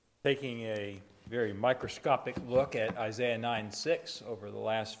Taking a very microscopic look at Isaiah 9:6 over the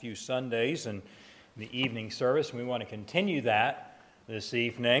last few Sundays and the evening service, and we want to continue that this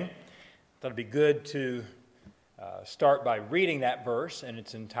evening. I thought it'd be good to start by reading that verse in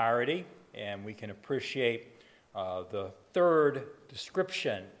its entirety, and we can appreciate the third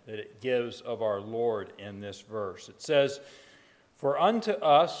description that it gives of our Lord in this verse. It says, "For unto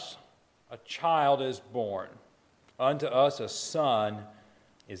us a child is born, unto us a son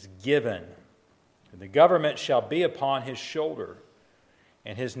is given, and the government shall be upon his shoulder,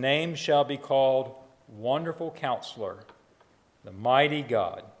 and his name shall be called Wonderful Counselor, the Mighty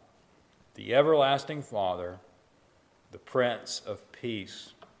God, the Everlasting Father, the Prince of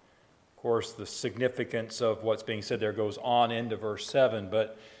Peace." Of course, the significance of what's being said there goes on into verse 7,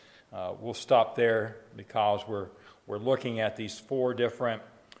 but we'll stop there because we're looking at these four different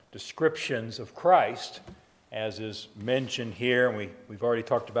descriptions of Christ, as is mentioned here. And we've already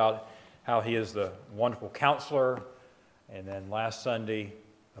talked about how he is the wonderful counselor, and then last Sunday,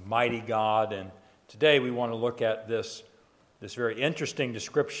 the mighty God. And today we want to look at this very interesting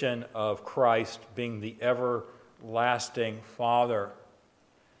description of Christ being the everlasting Father.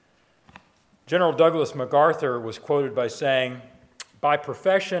 General Douglas MacArthur was quoted by saying, "By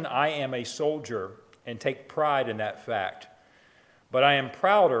profession I am a soldier and take pride in that fact, but I am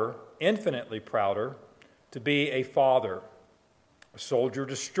prouder, infinitely prouder, to be a father. A soldier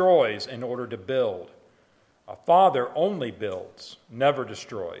destroys in order to build. A father only builds, never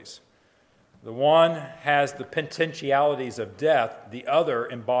destroys. The one has the potentialities of death, the other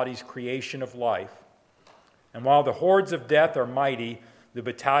embodies creation of life. And while the hordes of death are mighty, the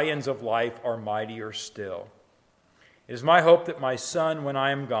battalions of life are mightier still. It is my hope that my son, when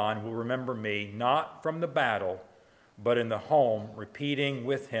I am gone, will remember me, not from the battle, but in the home, repeating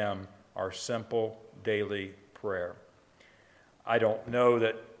with him our simple daily prayer." I don't know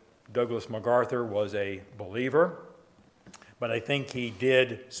that Douglas MacArthur was a believer, but I think he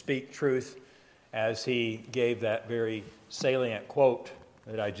did speak truth as he gave that very salient quote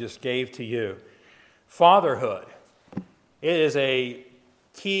that I just gave to you. Fatherhood, it is a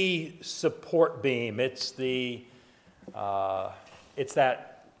key support beam. It's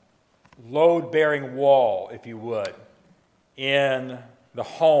that load-bearing wall, if you would, in the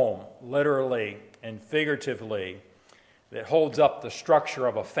home, literally and figuratively, that holds up the structure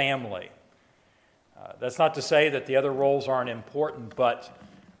of a family. That's not to say that the other roles aren't important, but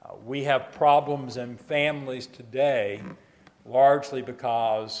we have problems in families today largely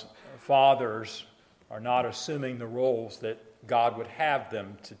because fathers are not assuming the roles that God would have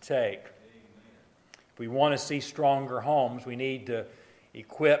them to take. If we want to see stronger homes, we need to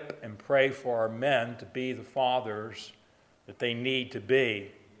equip and pray for our men to be the fathers that they need to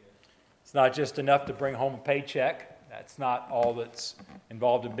be. It's not just enough to bring home a paycheck. That's not all that's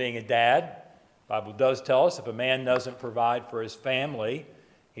involved in being a dad. The Bible does tell us if a man doesn't provide for his family,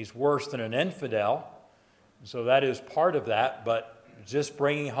 he's worse than an infidel. So that is part of that, but just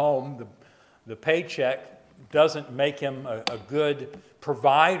bringing home the paycheck doesn't make him a good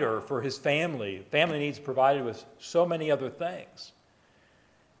provider for his family. Family needs provided with so many other things.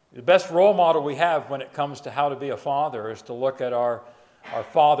 The best role model we have when it comes to how to be a father is to look at our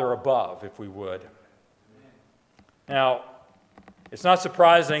Father above, if we would. Now, it's not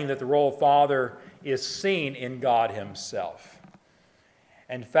surprising that the role of father is seen in God himself.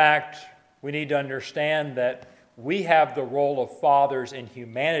 In fact, we need to understand that we have the role of fathers in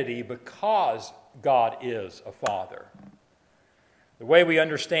humanity because God is a father. The way we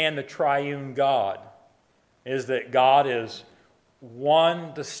understand the triune God is that God is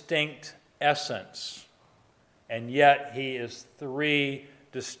one distinct essence, and yet he is three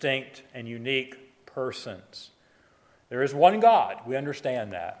distinct and unique persons. There is one God, we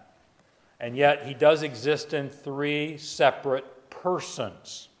understand that, and yet he does exist in three separate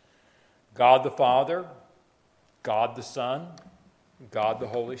persons: God the Father, God the Son, God the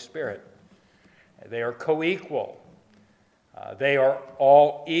Holy Spirit. They are co-equal. They are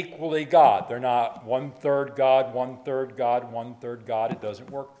all equally God. They're not one-third God, one-third God, one-third God. It doesn't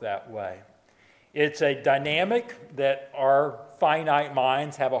work that way. It's a dynamic that our finite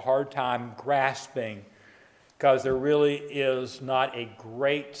minds have a hard time grasping because there really is not a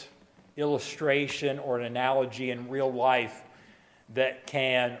great illustration or an analogy in real life that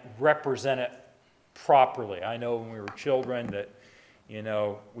can represent it properly. I know when we were children that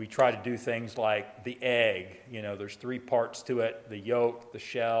we try to do things like the egg. There's three parts to it: the yolk, the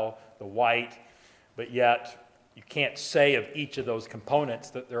shell, the white. But yet, you can't say of each of those components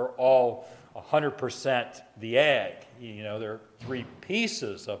that they're all 100% the egg. There are three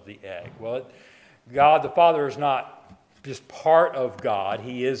pieces of the egg. Well, God the Father is not just part of God.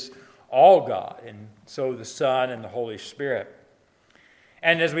 He is all God, and so the Son and the Holy Spirit.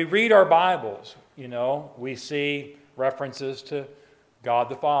 And as we read our Bibles, we see references to God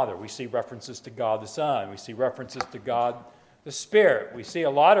the Father. We see references to God the Son. We see references to God the Spirit. We see a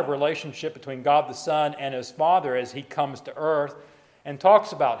lot of relationship between God the Son and his Father as he comes to earth and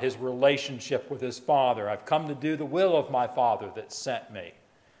talks about his relationship with his Father. I've come to do the will of my Father that sent me.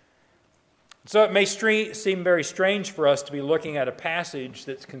 So it may seem very strange for us to be looking at a passage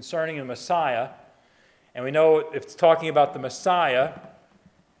that's concerning the Messiah, and we know if it's talking about the Messiah,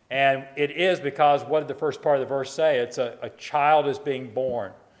 and it is because what did the first part of the verse say? It's a child is being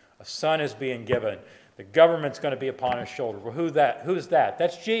born, a son is being given, the government's going to be upon his shoulder. Well, who's that?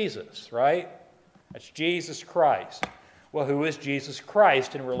 That's Jesus, right? That's Jesus Christ. Well, who is Jesus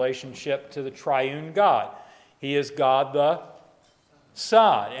Christ in relationship to the triune God? He is God the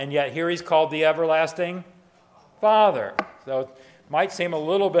Son, and yet here he's called the everlasting Father. So it might seem a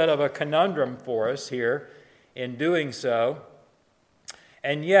little bit of a conundrum for us here in doing so.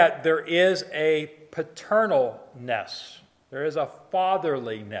 And yet there is a paternalness. There is a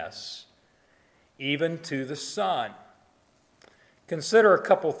fatherliness, even to the Son. Consider a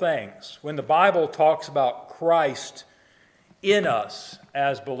couple things. When the Bible talks about Christ in us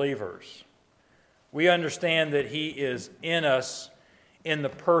as believers, we understand that he is in us in the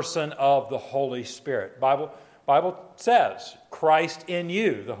person of the Holy Spirit. Bible says, Christ in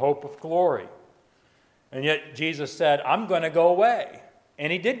you, the hope of glory. And yet Jesus said, I'm going to go away.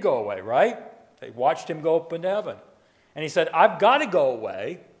 And he did go away, right? They watched him go up into heaven. And he said, I've got to go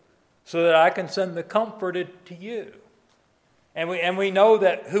away so that I can send the Comforter to you. And we know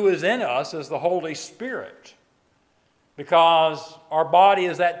that who is in us is the Holy Spirit, because our body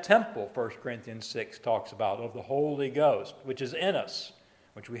is that temple, 1 Corinthians 6 talks about, of the Holy Ghost, which is in us,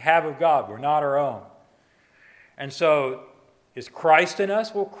 which we have of God. We're not our own. And so, is Christ in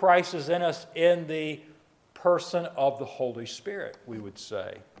us? Well, Christ is in us in the person of the Holy Spirit, we would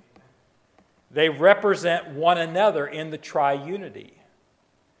say. They represent one another in the triunity.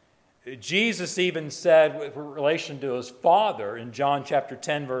 Jesus even said, with relation to his Father, in John chapter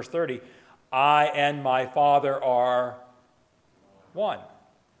 10, verse 30, I and my Father are one.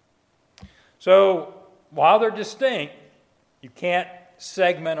 So, while they're distinct, you can't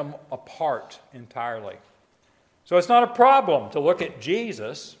segment them apart entirely. So it's not a problem to look at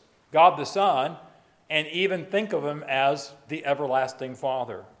Jesus, God the Son, and even think of him as the everlasting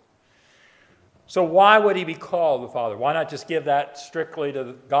Father. So why would he be called the Father? Why not just give that strictly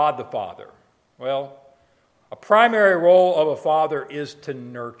to God the Father? Well, a primary role of a father is to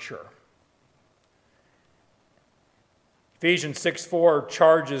nurture. Ephesians 6:4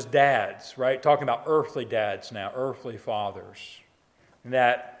 charges dads, right? Talking about earthly dads now, earthly fathers. And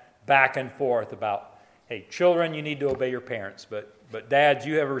that back and forth about, hey, children, you need to obey your parents, but dads,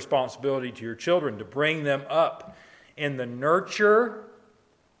 you have a responsibility to your children to bring them up in the nurture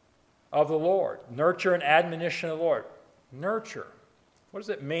of the Lord. Nurture and admonition of the Lord. Nurture. What does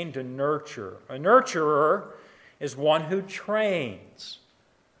it mean to nurture? A nurturer is one who trains.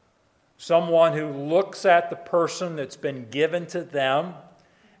 Someone who looks at the person that's been given to them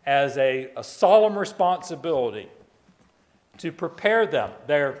as a solemn responsibility to prepare them.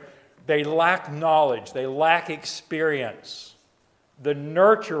 They lack knowledge. They lack experience. The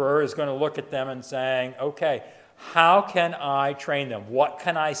nurturer is going to look at them and saying, okay, how can I train them? What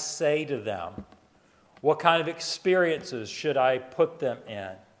can I say to them? What kind of experiences should I put them in?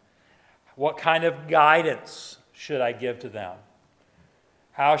 What kind of guidance should I give to them?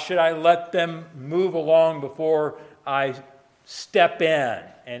 How should I let them move along before I step in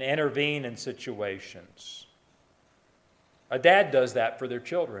and intervene in situations? A dad does that for their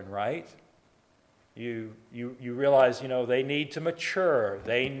children, right? You realize, they need to mature.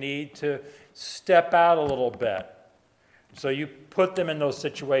 They need to step out a little bit. So you put them in those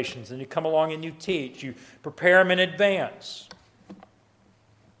situations and you come along and you teach. You prepare them in advance.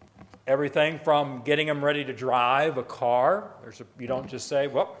 Everything from getting them ready to drive a car. You don't just say,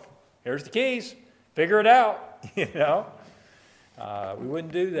 well, here's the keys. Figure it out. We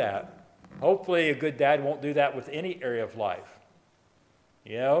wouldn't do that. Hopefully a good dad won't do that with any area of life.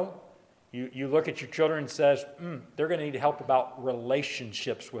 You look at your children and says, they're going to need help about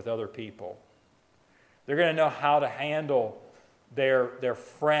relationships with other people. They're going to know how to handle their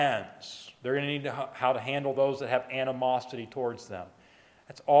friends. They're going to need how to handle those that have animosity towards them.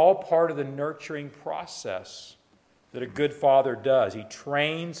 That's all part of the nurturing process that a good father does. He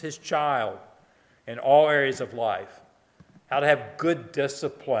trains his child in all areas of life. How to have good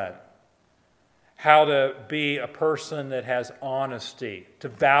discipline. How to be a person that has honesty. To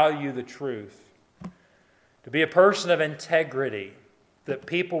value the truth. to be a person of integrity, that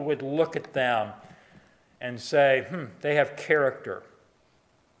people would look at them and say, they have character.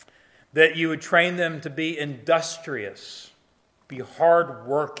 That you would train them to be industrious, be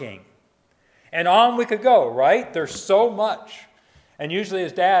hardworking. And on we could go, right? There's so much. And usually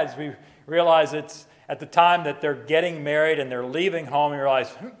as dads, we realize it's at the time that they're getting married and they're leaving home, you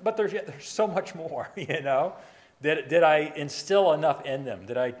realize, but there's so much more, you know? Did I instill enough in them?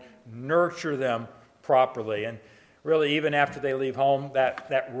 Did I nurture them properly? And really, even after they leave home,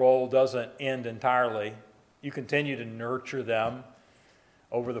 that role doesn't end entirely. You continue to nurture them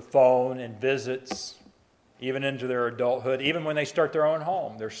over the phone and visits, even into their adulthood. Even when they start their own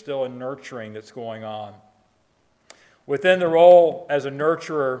home, there's still a nurturing that's going on. Within the role as a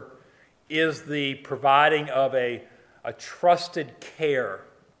nurturer is the providing of a trusted care.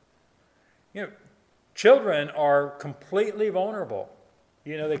 You know, children are completely vulnerable.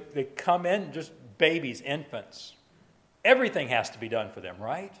 You know, they come in just babies, infants. Everything has to be done for them,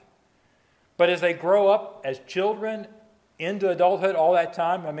 right? But as they grow up as children into adulthood all that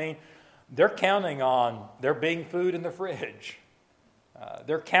time, I mean, they're counting on there being food in the fridge.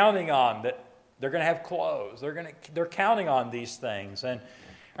 They're counting on that they're going to have clothes. They're counting on these things. And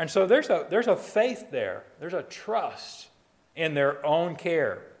so there's a faith there. There's a trust in their own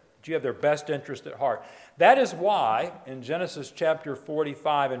care. That you have their best interest at heart. That is why in Genesis chapter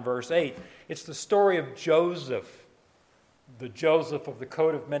 45 and verse 8, it's the story of Joseph, the Joseph of the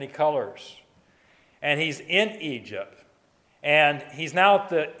coat of many colors. And he's in Egypt. And he's now at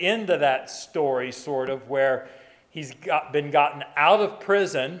the end of that story, sort of, where he's been gotten out of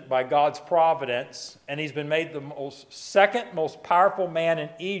prison by God's providence, and he's been made the second most powerful man in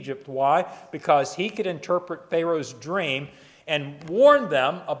Egypt. Why? Because he could interpret Pharaoh's dream and warn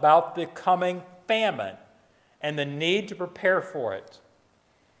them about the coming famine and the need to prepare for it.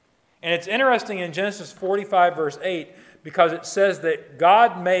 And it's interesting in Genesis 45, verse 8, because it says that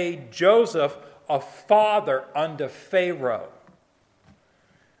God made Joseph a father unto Pharaoh.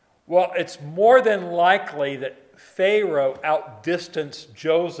 Well, it's more than likely that Pharaoh outdistanced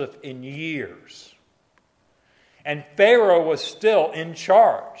Joseph in years. And Pharaoh was still in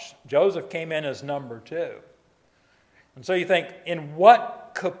charge. Joseph came in as number 2. And so you think, in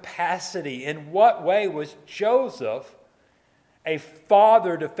what capacity, in what way was Joseph a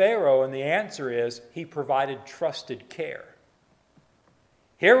father to Pharaoh? And the answer is, he provided trusted care.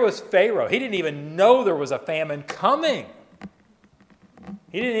 Here was Pharaoh. He didn't even know there was a famine coming.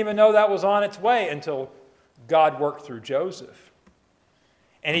 He didn't even know that was on its way until God worked through Joseph.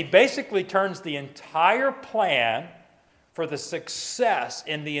 And he basically turns the entire plan for the success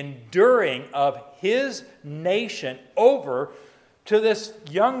in the enduring of his nation over to this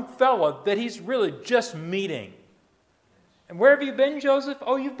young fellow that he's really just meeting. And where have you been, Joseph?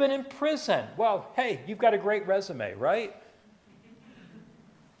 Oh, you've been in prison. Well, hey, you've got a great resume, right?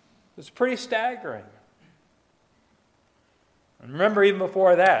 It's pretty staggering. And remember, even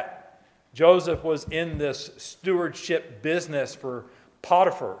before that, Joseph was in this stewardship business for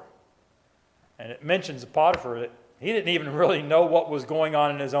Potiphar. And it mentions Potiphar that he didn't even really know what was going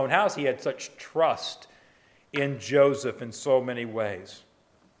on in his own house. He had such trust in Joseph in so many ways.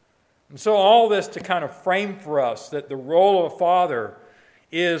 And so all this to kind of frame for us that the role of a father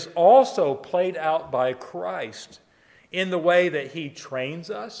is also played out by Christ in the way that he trains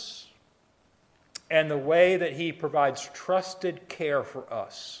us and the way that he provides trusted care for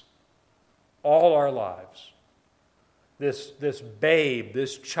us all our lives. This babe,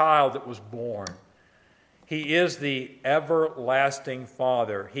 this child that was born, he is the everlasting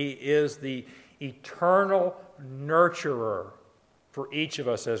Father. He is the eternal nurturer for each of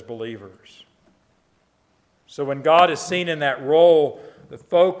us as believers. So when God is seen in that role, the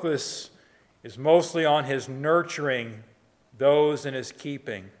focus is mostly on his nurturing those in his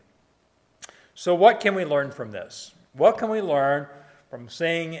keeping. So what can we learn from this? What can we learn from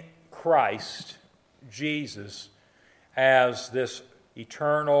seeing Christ, Jesus, as this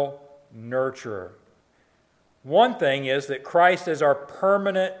eternal nurturer? One thing is that Christ, as our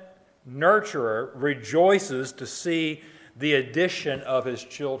permanent nurturer, rejoices to see the addition of his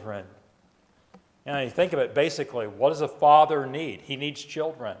children. You think of it basically, what does a father need? He needs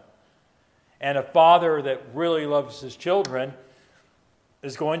children. And a father that really loves his children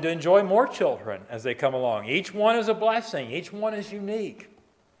is going to enjoy more children as they come along. Each one is a blessing. Each one is unique.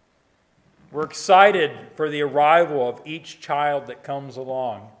 We're excited for the arrival of each child that comes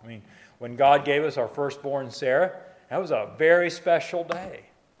along. I mean, when God gave us our firstborn, Sarah, that was a very special day.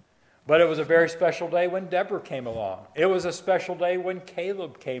 But it was a very special day when Deborah came along. It was a special day when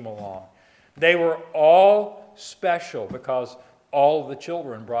Caleb came along. They were all special because all of the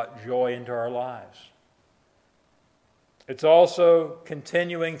children brought joy into our lives. It's also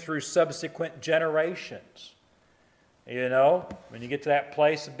continuing through subsequent generations. You know, when you get to that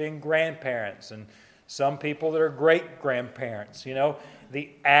place of being grandparents, and some people that are great-grandparents, you know, the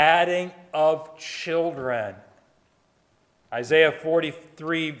adding of children. Isaiah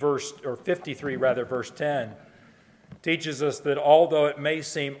 53 verse 10 teaches us that although it may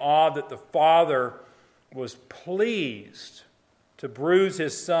seem odd that the Father was pleased to bruise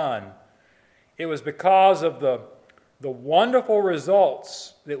his Son, it was because of the wonderful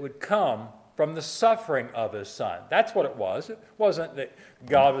results that would come from the suffering of his Son. That's what it was. It wasn't that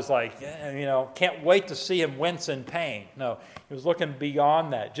God was like, can't wait to see him wince in pain. No, he was looking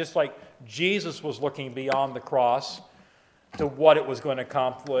beyond that. Just like Jesus was looking beyond the cross to what it was going to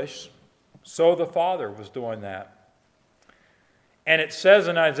accomplish, so the Father was doing that. And it says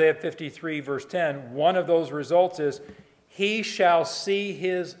in Isaiah 53, verse 10, one of those results is, he shall see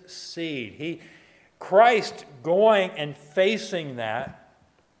his seed. Christ going and facing that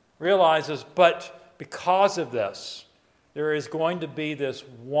realizes, but because of this, there is going to be this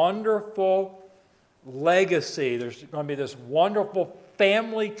wonderful legacy. There's going to be this wonderful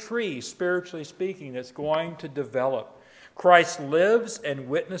family tree, spiritually speaking, that's going to develop. Christ lives and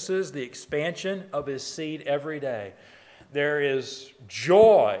witnesses the expansion of his seed every day. There is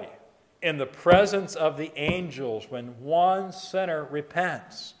joy in the presence of the angels when one sinner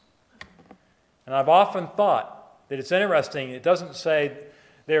repents. And I've often thought that it's interesting, it doesn't say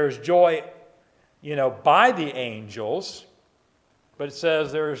there is joy, by the angels, but it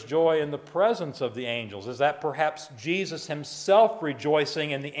says there is joy in the presence of the angels. Is that perhaps Jesus himself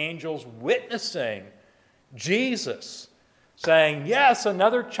rejoicing and the angels witnessing Jesus, saying, yes,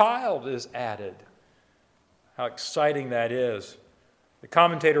 another child is added? How exciting that is. The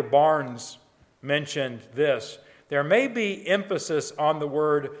commentator Barnes mentioned this. There may be emphasis on the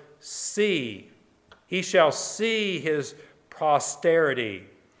word see. He shall see his posterity,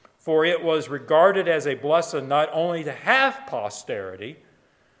 for it was regarded as a blessing not only to have posterity,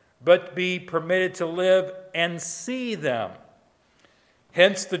 but to be permitted to live and see them.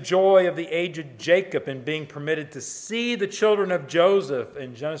 Hence the joy of the aged Jacob in being permitted to see the children of Joseph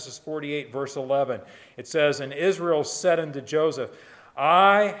in Genesis 48, verse 11. It says, and Israel said unto Joseph,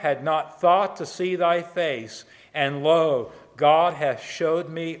 I had not thought to see thy face, and lo, God hath showed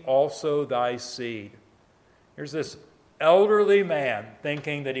me also thy seed. Here's this elderly man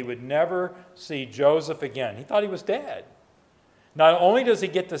thinking that he would never see Joseph again. He thought he was dead. Not only does he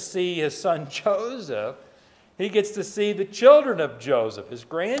get to see his son Joseph, he gets to see the children of Joseph, his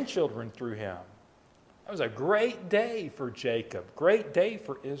grandchildren through him. That was a great day for Jacob, great day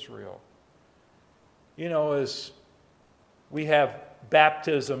for Israel. As we have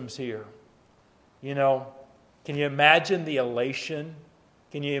baptisms here, can you imagine the elation?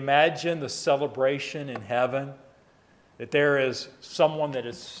 Can you imagine the celebration in heaven that there is someone that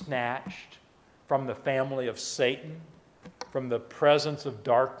is snatched from the family of Satan, from the presence of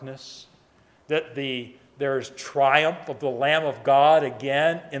darkness, that there is triumph of the Lamb of God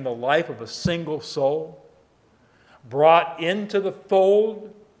again in the life of a single soul, brought into the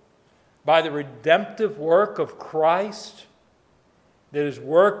fold by the redemptive work of Christ, that his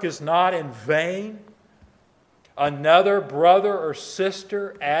work is not in vain, another brother or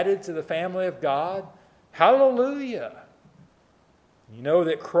sister added to the family of God. Hallelujah! You know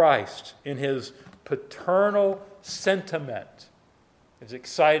that Christ, in his paternal sentiment, is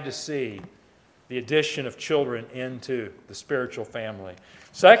excited to see the addition of children into the spiritual family.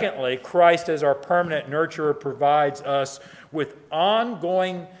 Secondly, Christ as our permanent nurturer provides us with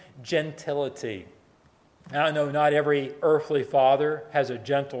ongoing gentility. Now, I know not every earthly father has a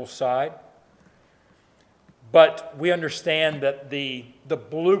gentle side, but we understand that the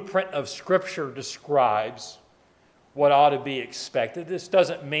blueprint of Scripture describes what ought to be expected. This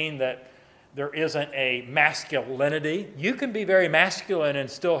doesn't mean that there isn't a masculinity. You can be very masculine and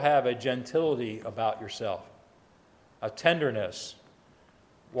still have a gentility about yourself, a tenderness.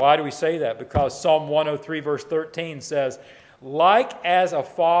 Why do we say that? Because Psalm 103, verse 13 says, like as a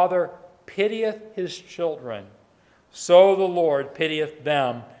father pitieth his children, so the Lord pitieth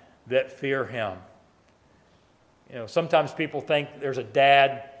them that fear him. Sometimes people think there's a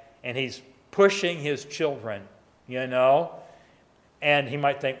dad and he's pushing his children, and he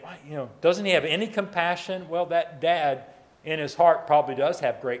might think, doesn't he have any compassion? Well, that dad in his heart probably does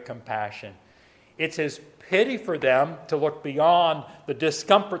have great compassion. It's his pity for them to look beyond the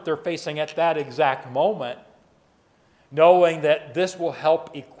discomfort they're facing at that exact moment, knowing that this will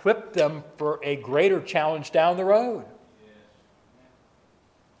help equip them for a greater challenge down the road.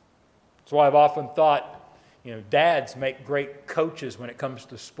 That's why I've often thought, dads make great coaches when it comes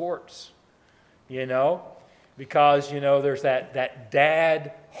to sports, because, there's that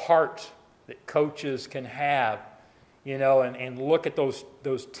dad heart that coaches can have, and look at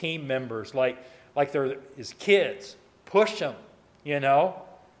those team members like they're his kids. Push them, get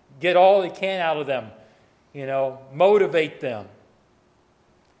all he can out of them, motivate them.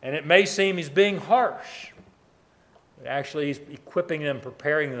 And it may seem he's being harsh. But actually, he's equipping them,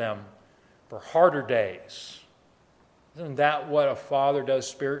 preparing them for harder days. Isn't that what a father does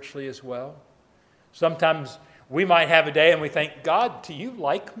spiritually as well? Sometimes we might have a day and we think, God, do you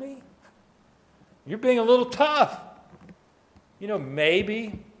like me? You're being a little tough.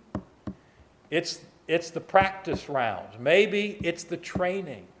 Maybe it's the practice rounds. Maybe it's the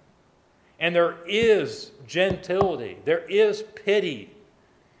training. And there is gentility. There is pity.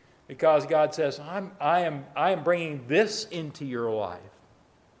 Because God says, I am bringing this into your life.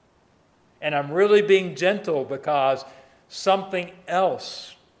 And I'm really being gentle because something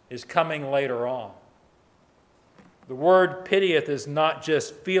else is coming later on. The word pitieth is not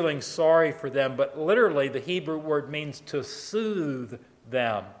just feeling sorry for them, but literally the Hebrew word means to soothe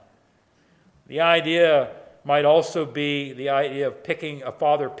them. The idea might also be the idea of a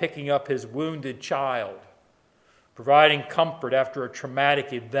father picking up his wounded child, providing comfort after a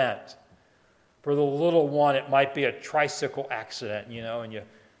traumatic event. For the little one, it might be a tricycle accident, and you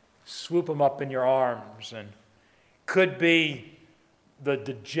swoop them up in your arms. And could be the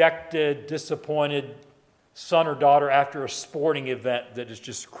dejected, disappointed son or daughter after a sporting event that is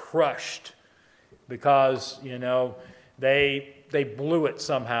just crushed because, they blew it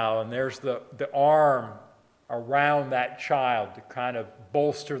somehow. And there's the arm around that child to kind of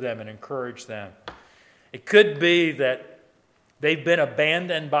bolster them and encourage them. It could be that they've been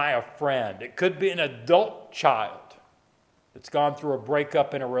abandoned by a friend. It could be an adult child that's gone through a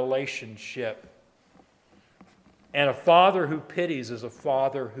breakup in a relationship. And a father who pities is a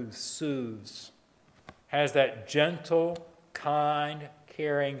father who soothes, has that gentle, kind,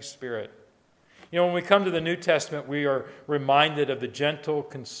 caring spirit. When we come to the New Testament, we are reminded of the gentle,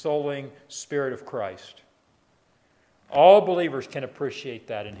 consoling spirit of Christ. All believers can appreciate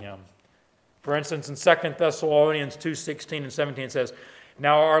that in him. For instance, in 2 Thessalonians 2:16 and 17 it says,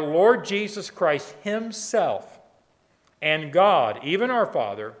 Now our Lord Jesus Christ himself and God, even our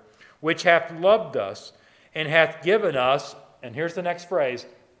Father, which hath loved us and hath given us, and here's the next phrase,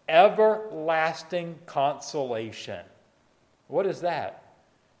 everlasting consolation. What is that?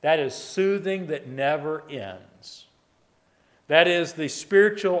 That is soothing that never ends. That is the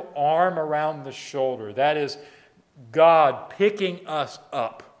spiritual arm around the shoulder. That is God picking us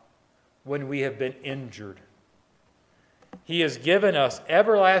up when we have been injured. He has given us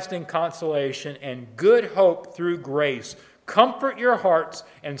everlasting consolation and good hope through grace. Comfort your hearts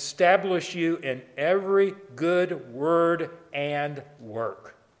and establish you in every good word and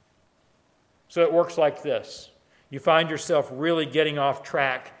work. So it works like this. You find yourself really getting off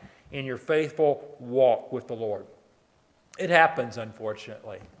track in your faithful walk with the Lord. It happens,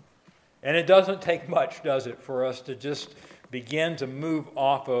 unfortunately. And it doesn't take much, does it, for us to just begin to move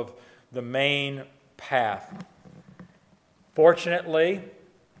off of the main path. Fortunately,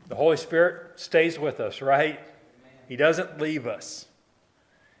 the Holy Spirit stays with us, right? Amen. He doesn't leave us.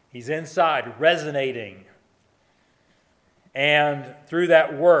 He's inside, resonating. And through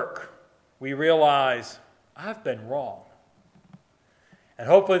that work, we realize, I've been wrong. And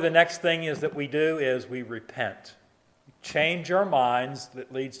hopefully the next thing that we do is we repent. Change our minds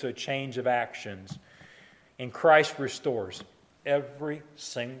that leads to a change of actions. And Christ restores every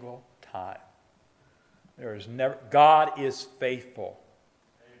single time. God is faithful.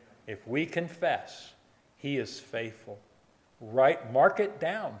 If we confess, he is faithful. Right? Mark it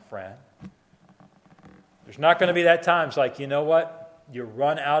down, friend. There's not going to be that times like, you know what? You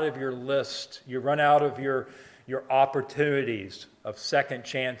run out of your list. You run out of your opportunities of second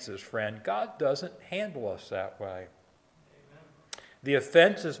chances, friend. God doesn't handle us that way. Amen. The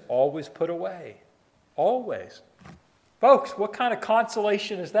offense is always put away. Always. Folks, what kind of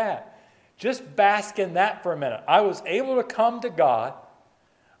consolation is that? Just bask in that for a minute. I was able to come to God.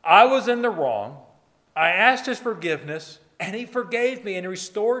 I was in the wrong. I asked his forgiveness, and he forgave me and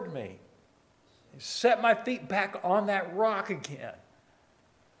restored me. He set my feet back on that rock again.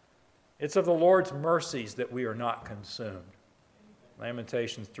 It's of the Lord's mercies that we are not consumed.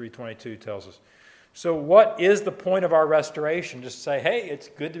 Lamentations 3:22 tells us. So what is the point of our restoration? Just say, hey, it's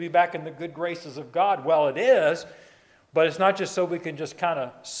good to be back in the good graces of God. Well, it is, but it's not just so we can just kind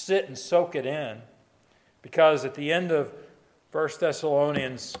of sit and soak it in. Because at the end of 1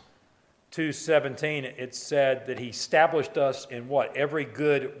 Thessalonians 2:17, it said that he established us in what? Every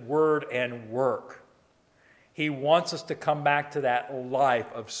good word and work. He wants us to come back to that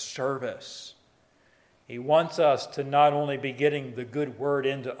life of service. He wants us to not only be getting the good word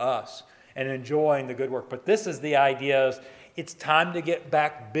into us and enjoying the good work, but this is the idea is it's time to get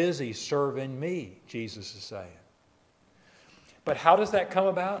back busy serving me, Jesus is saying. But how does that come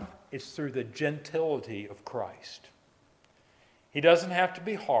about? It's through the gentility of Christ. He doesn't have to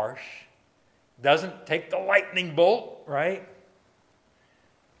be harsh. Doesn't take the lightning bolt, right?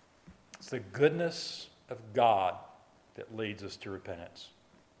 It's the goodness of God that leads us to repentance.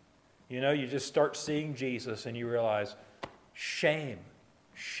 You just start seeing Jesus and you realize, shame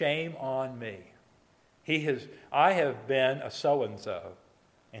on me. I have been a so-and-so,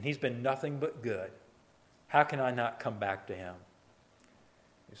 and he's been nothing but good. How can I not come back to him?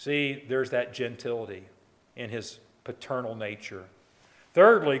 You see, there's that gentility in his paternal nature.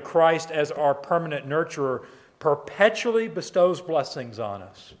 Thirdly, Christ as our permanent nurturer perpetually bestows blessings on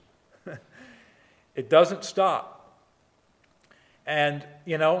us. It doesn't stop. And,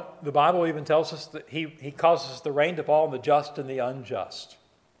 the Bible even tells us that he causes the rain to fall on the just and the unjust.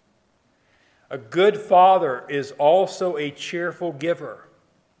 A good father is also a cheerful giver.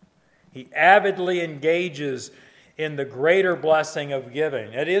 He avidly engages in the greater blessing of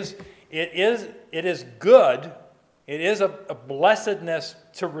giving. It is good. It is a blessedness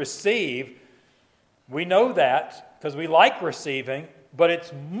to receive. We know that because we like receiving, but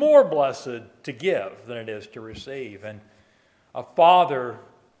it's more blessed to give than it is to receive. And a father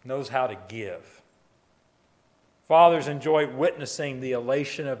knows how to give. Fathers enjoy witnessing the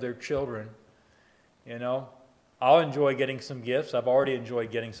elation of their children. I'll enjoy getting some gifts. I've already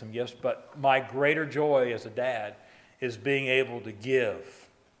enjoyed getting some gifts, but my greater joy as a dad is being able to give,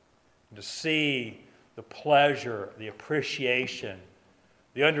 to see the pleasure, the appreciation,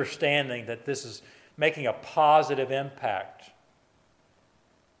 the understanding that this is making a positive impact.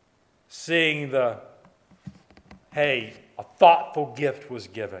 Seeing a thoughtful gift was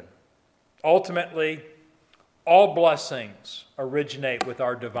given. Ultimately, all blessings originate with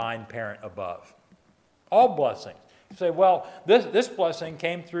our divine parent above. All blessings. You say, well, this blessing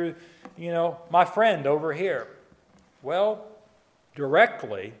came through, my friend over here. Well,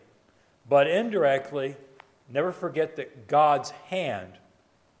 directly, but indirectly, never forget that God's hand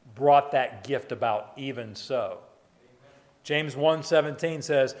brought that gift about even so. James 1:17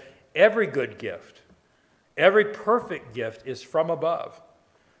 says, every good gift, every perfect gift is from above,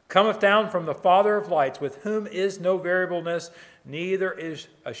 cometh down from the Father of lights, with whom is no variableness, neither is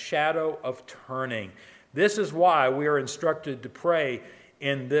a shadow of turning. This is why we are instructed to pray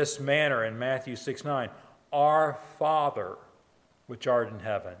in this manner in Matthew 6:9, Our Father, which art in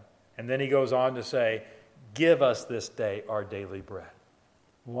heaven. And then he goes on to say, give us this day our daily bread.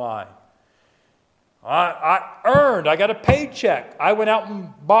 Why? I got a paycheck. I went out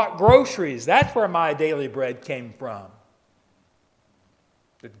and bought groceries. That's where my daily bread came from.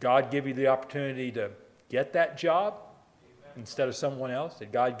 Did God give you the opportunity to get that job instead of someone else?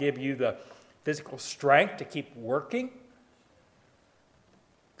 Did God give you the physical strength to keep working?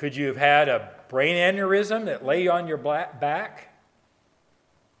 Could you have had a brain aneurysm that lay on your back?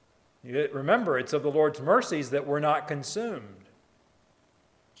 Remember, it's of the Lord's mercies that we're not consumed.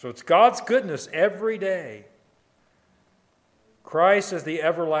 So it's God's goodness every day. Christ, as the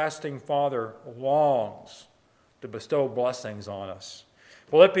everlasting Father, longs to bestow blessings on us.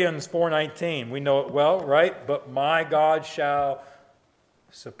 Philippians 4:19, we know it well, right? But my God shall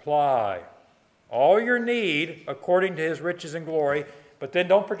supply all your need according to his riches and glory. But then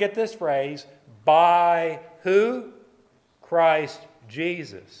don't forget this phrase, by who? Christ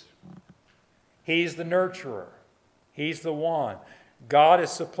Jesus. He's the nurturer. He's the one. God is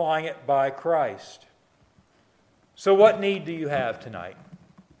supplying it by Christ. So what need do you have tonight?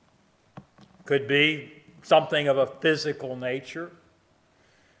 Could be something of a physical nature.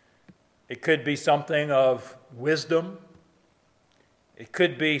 It could be something of wisdom. It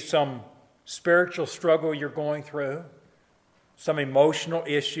could be some spiritual struggle you're going through, some emotional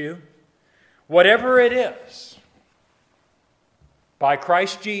issue. Whatever it is, by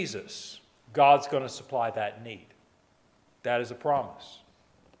Christ Jesus, God's going to supply that need. That is a promise.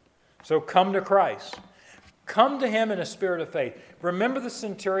 So come to Christ. Come to him in a spirit of faith. Remember the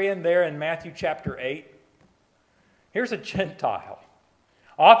centurion there in Matthew chapter 8? Here's a Gentile.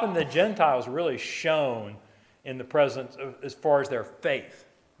 Often the Gentiles really shone in the presence of, as far as their faith,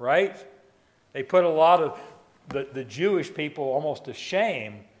 right? They put a lot of the Jewish people almost to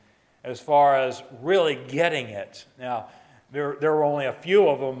shame as far as really getting it. Now, there were only a few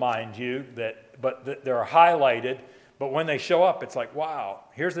of them, mind you, but they're highlighted. But when they show up, it's like, wow,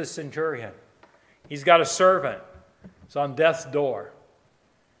 here's this centurion. He's got a servant. It's on death's door.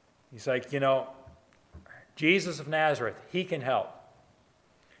 He's like, Jesus of Nazareth, he can help.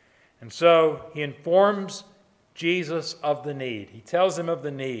 And so he informs Jesus of the need. He tells him of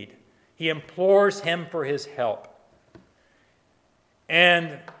the need. He implores him for his help.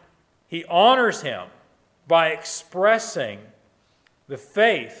 And he honors him by expressing the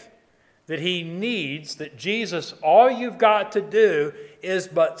faith that he needs, that Jesus, all you've got to do is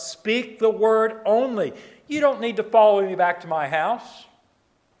but speak the word only. You don't need to follow me back to my house.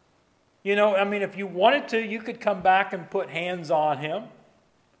 If you wanted to, you could come back and put hands on him.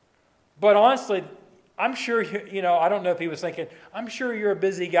 But honestly, I'm sure, I don't know if he was thinking, I'm sure you're a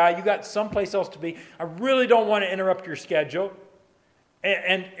busy guy. You got someplace else to be. I really don't want to interrupt your schedule.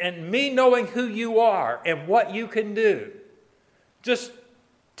 And me knowing who you are and what you can do, just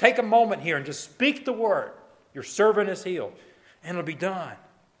take a moment here and just speak the word. Your servant is healed. And it'll be done.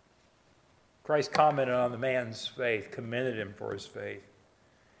 Christ commented on the man's faith, commended him for his faith.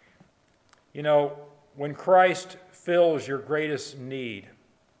 When Christ fills your greatest need,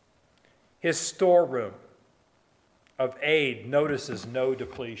 his storeroom of aid notices no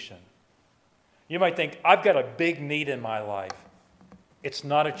depletion. You might think, I've got a big need in my life. It's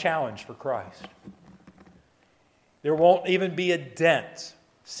not a challenge for Christ. There won't even be a dent,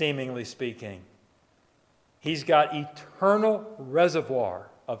 seemingly speaking. He's got eternal reservoir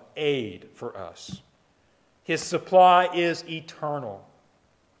of aid for us. His supply is eternal.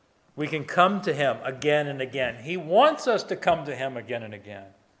 We can come to him again and again. He wants us to come to him again and again.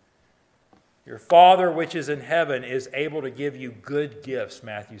 Your Father which is in heaven is able to give you good gifts,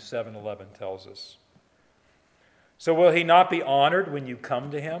 Matthew 7:11 tells us. So will he not be honored when you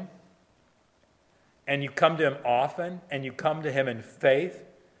come to him? And you come to him often, and you come to him in faith,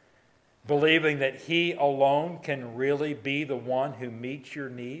 believing that he alone can really be the one who meets your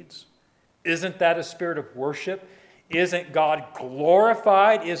needs? Isn't that a spirit of worship? Isn't God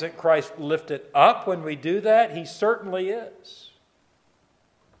glorified? Isn't Christ lifted up when we do that? He certainly is.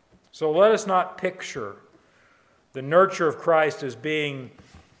 So let us not picture the nurture of Christ as being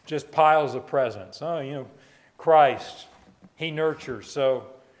just piles of presents. Christ, he nurtures. So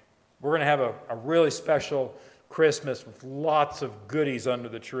we're going to have a really special Christmas with lots of goodies under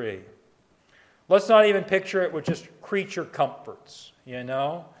the tree. Let's not even picture it with just creature comforts,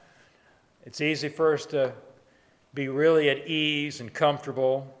 It's easy for us to be really at ease and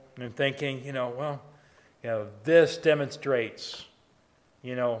comfortable and thinking, this demonstrates,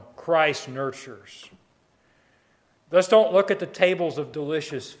 Christ nurtures. Let's don't look at the tables of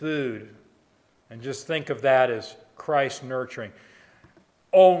delicious food and just think of that as Christ nurturing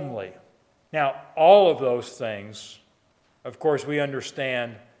only. Now, all of those things, of course, we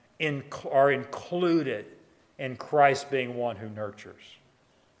understand are included in Christ being one who nurtures,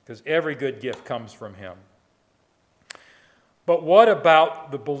 because every good gift comes from him. But what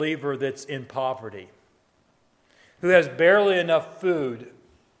about the believer that's in poverty, who has barely enough food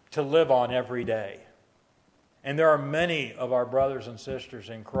to live on every day? And there are many of our brothers and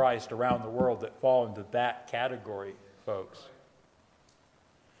sisters in Christ around the world that fall into that category, folks.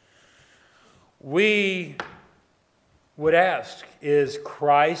 We would ask, is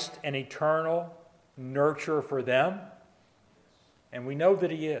Christ an eternal nurturer for them? And we know that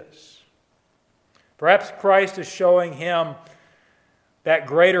he is. Perhaps Christ is showing him that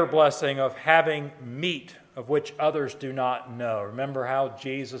greater blessing of having meat of which others do not know. Remember how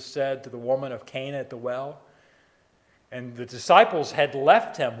Jesus said to the woman of Cana at the well? And the disciples had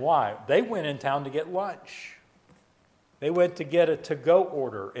left him. Why? They went in town to get lunch. They went to get a to-go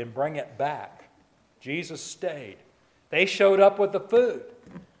order and bring it back. Jesus stayed. They showed up with the food.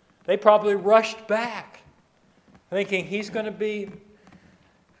 They probably rushed back, thinking he's going to be,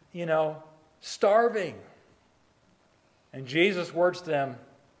 starving. And Jesus' words to them,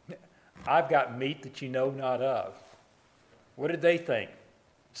 I've got meat that you know not of. What did they think?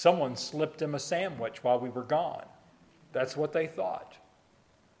 Someone slipped him a sandwich while we were gone. That's what they thought.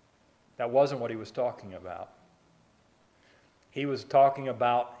 That wasn't what he was talking about. He was talking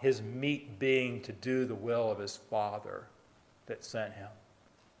about his meat being to do the will of his Father that sent him.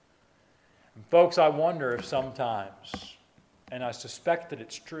 And folks, I wonder if sometimes, and I suspect that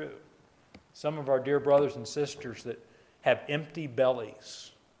it's true, some of our dear brothers and sisters that have empty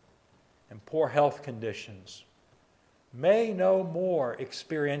bellies and poor health conditions may know more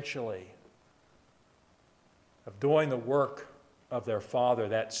experientially of doing the work of their Father,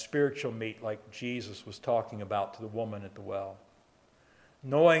 that spiritual meat like Jesus was talking about to the woman at the well.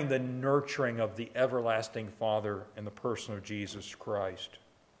 Knowing the nurturing of the everlasting Father in the person of Jesus Christ.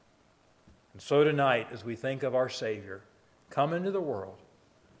 And so tonight, as we think of our Savior come into the world,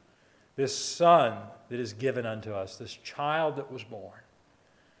 this Son that is given unto us, this child that was born,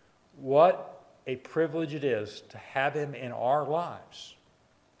 what a privilege it is to have him in our lives.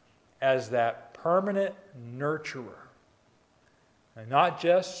 as that permanent nurturer. And not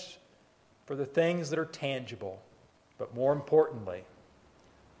just for the things that are tangible, but more importantly,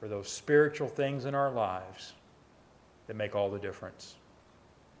 for those spiritual things in our lives that make all the difference.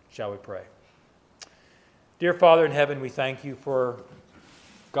 Shall we pray? Dear Father in heaven, we thank you for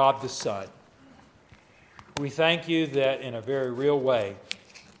God the Son. We thank you that in a very real way,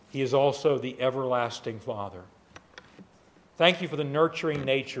 he is also the everlasting Father. Thank you for the nurturing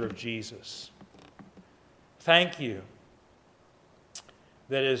nature of Jesus. Thank you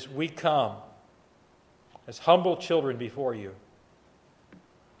that as we come as humble children before you,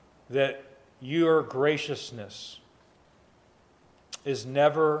 that your graciousness is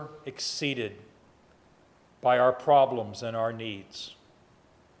never exceeded by our problems and our needs.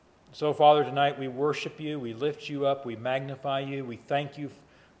 So, Father, tonight we worship you, we lift you up, we magnify you, we thank you,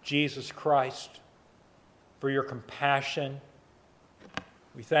 Jesus Christ, for your compassion.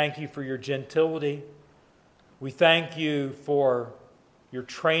 We thank you for your gentility. We thank you for your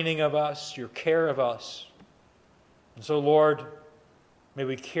training of us, your care of us. And so, Lord, may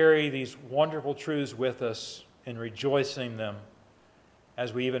we carry these wonderful truths with us and rejoice in them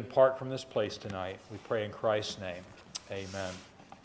as we even part from this place tonight. We pray in Christ's name. Amen.